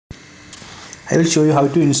I will show you how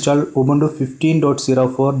to install Ubuntu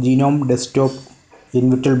 15.04 GNOME desktop in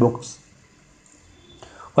VirtualBox.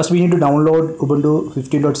 First we need to download Ubuntu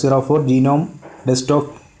 15.04 GNOME desktop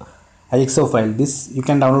IXO file. This you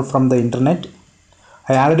can download from the internet.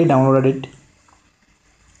 I already downloaded it.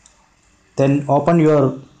 Then open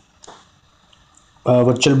your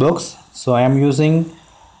VirtualBox. So I am using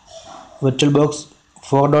VirtualBox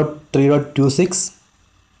 4.3.26.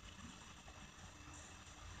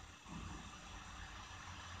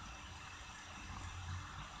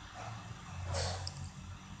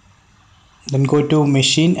 Then go to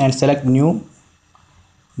machine and select new.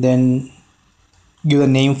 Then give a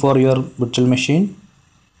name for your virtual machine.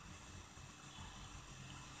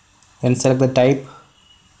 Then select the type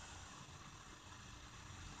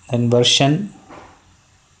and version.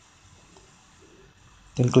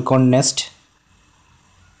 Then click on next.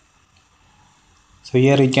 So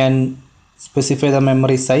here you can specify the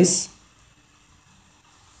memory size.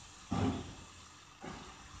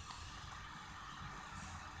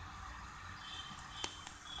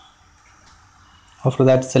 After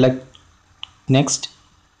that select next,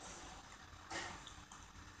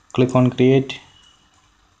 click on create,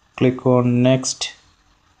 click on next.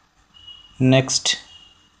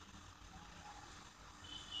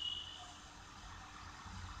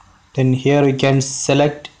 Then here you can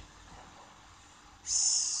select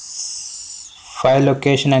file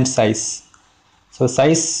location and size. So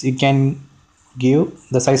size you can give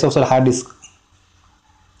the size of the hard disk.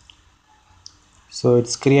 So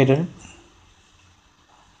it's created.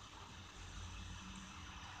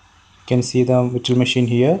 You can see the virtual machine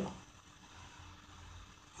here.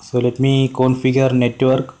 So let me configure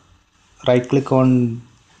network. Right click on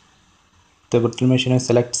the virtual machine and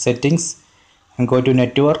select settings and go to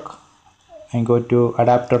network and go to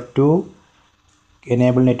adapter 2,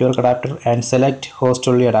 enable network adapter and select host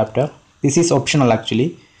only adapter. This is optional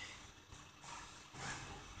actually.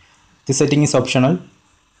 This setting is optional.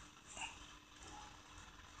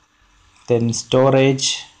 Then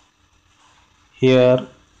storage, here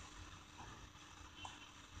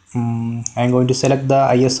I'm going to select the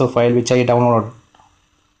ISO file which I downloaded.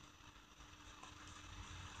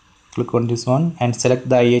 Click on this one and select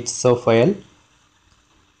the ISO file,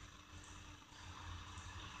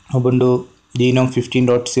 Ubuntu GNOME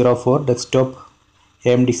 15.04 desktop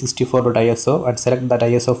amd64.iso, and select that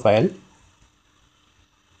ISO file.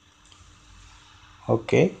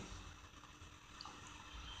 Okay.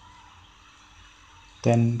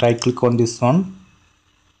 Then right click on this one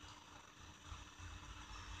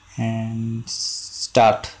and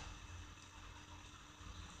start.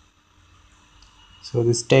 So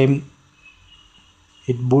this time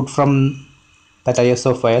it boot from that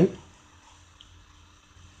ISO file.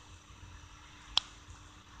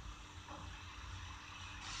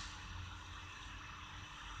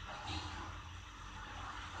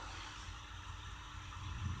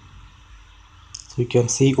 So you can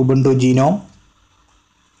see Ubuntu GNOME.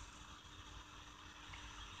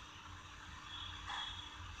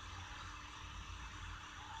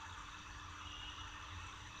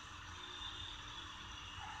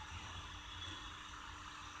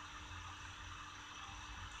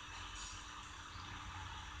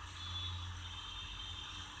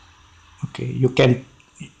 Okay, you can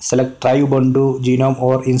select try Ubuntu GNOME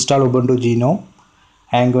or install Ubuntu GNOME.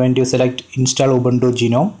 I am going to select install Ubuntu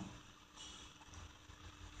GNOME.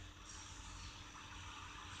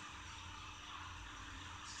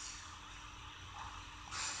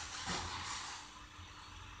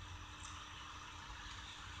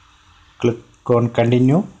 Click on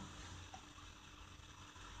continue.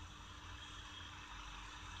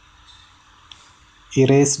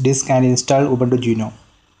 Erase disk and install Ubuntu GNOME.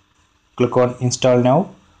 Click on install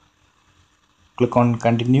now. Click on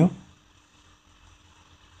continue.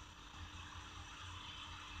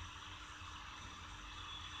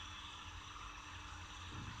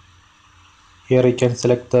 Here you can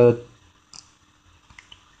select the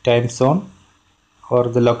time zone or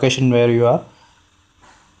the location where you are.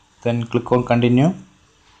 Then click on continue.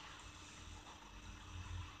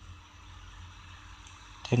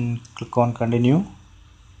 Then click on continue.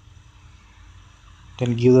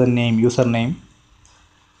 Then give the name, username.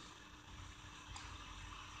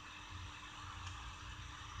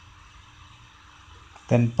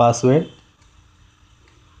 Then password.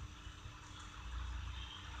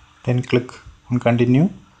 Then click on continue.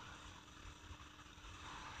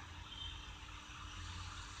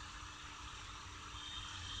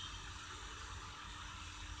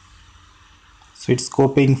 So it's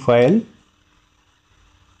copying file. You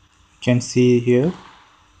can see here.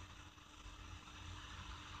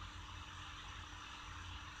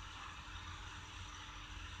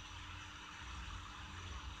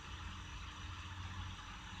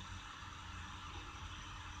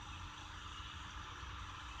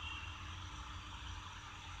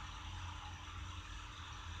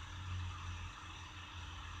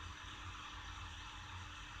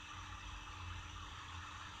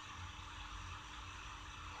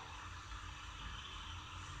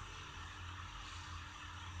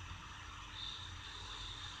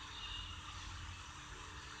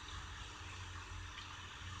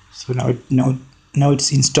 So now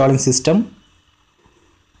it's installing system.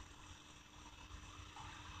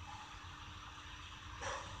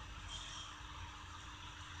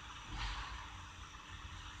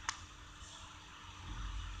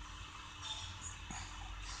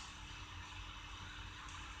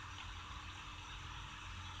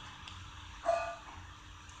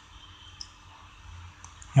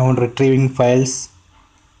 Now retrieving files.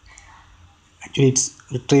 Actually, it's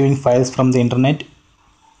retrieving files from the internet.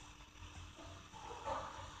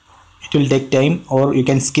 It will take time, or you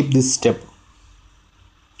can skip this step.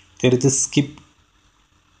 There is a skip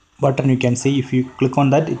button, you can see. If you click on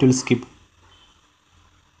that, it will skip.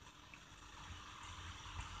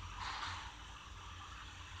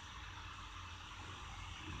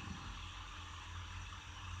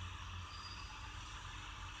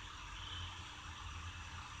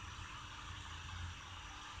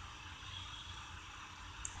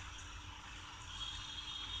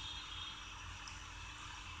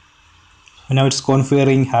 So now it's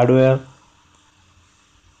configuring hardware.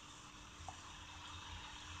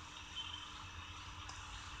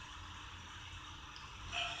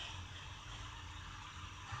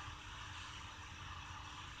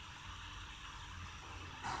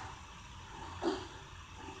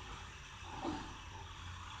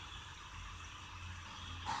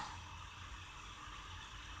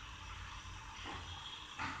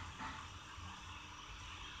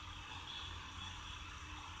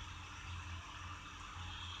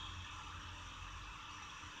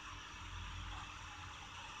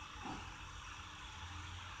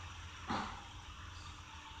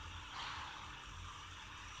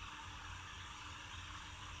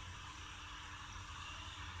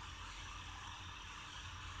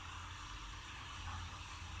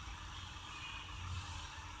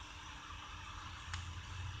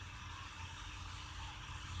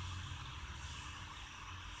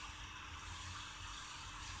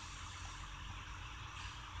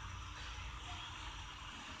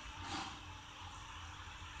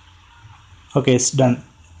 Okay, it's done.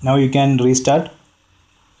 Now you can restart.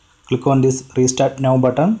 Click on this restart now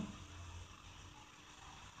button.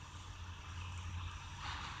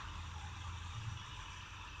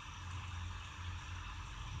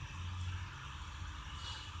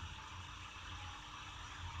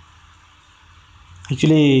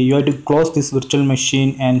 Actually, you have to close this virtual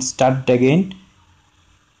machine and start it again.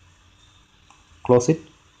 Close it,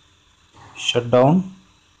 shut down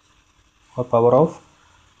or power off,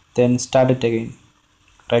 then start it again.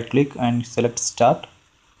 Right click and select start.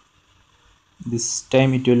 This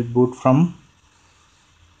time it will boot from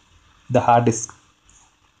the hard disk.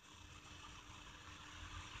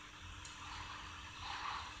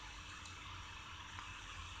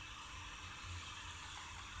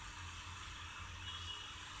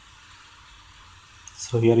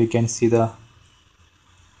 So here you can see the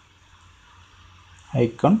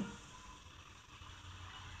icon.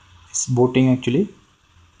 It's booting actually.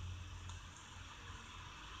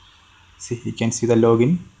 See, you can see the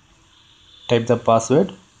login. Type the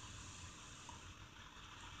password.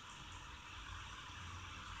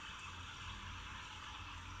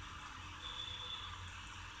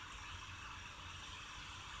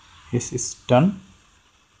 Yes, it's done.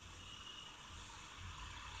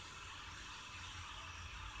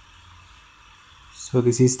 So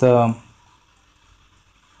this is the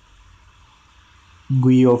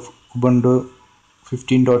GUI of Ubuntu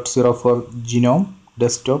 15.04 GNOME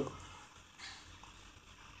desktop.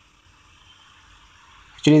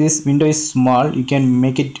 Actually, this window is small. You can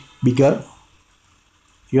make it bigger.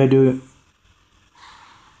 You have to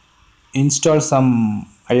install some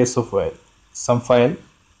ISO file, some file.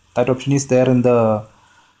 That option is there in the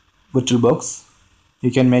VirtualBox.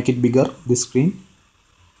 You can make it bigger, this screen.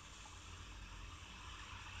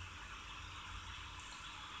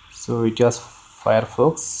 So it has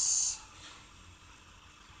Firefox.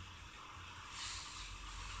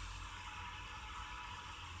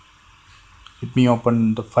 Let me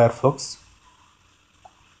open the Firefox.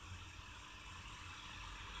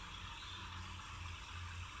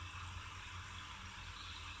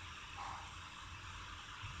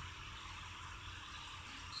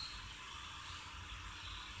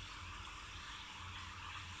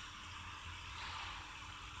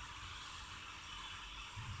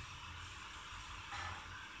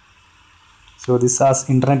 So this has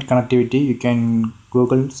internet connectivity. You can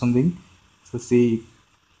Google something. So see,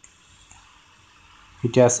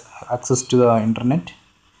 it has access to the internet.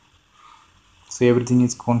 So everything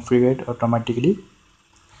is configured automatically.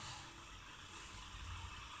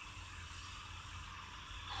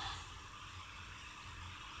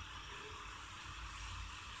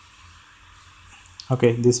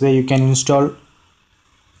 Okay, this way you can install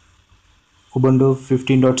Ubuntu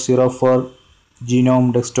 15.04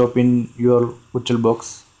 GNOME desktop in your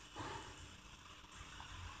VirtualBox.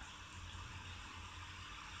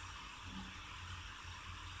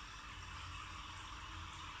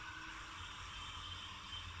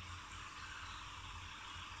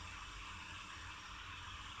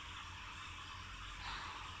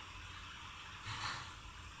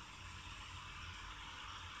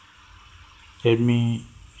 Let me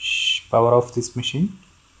power off this machine.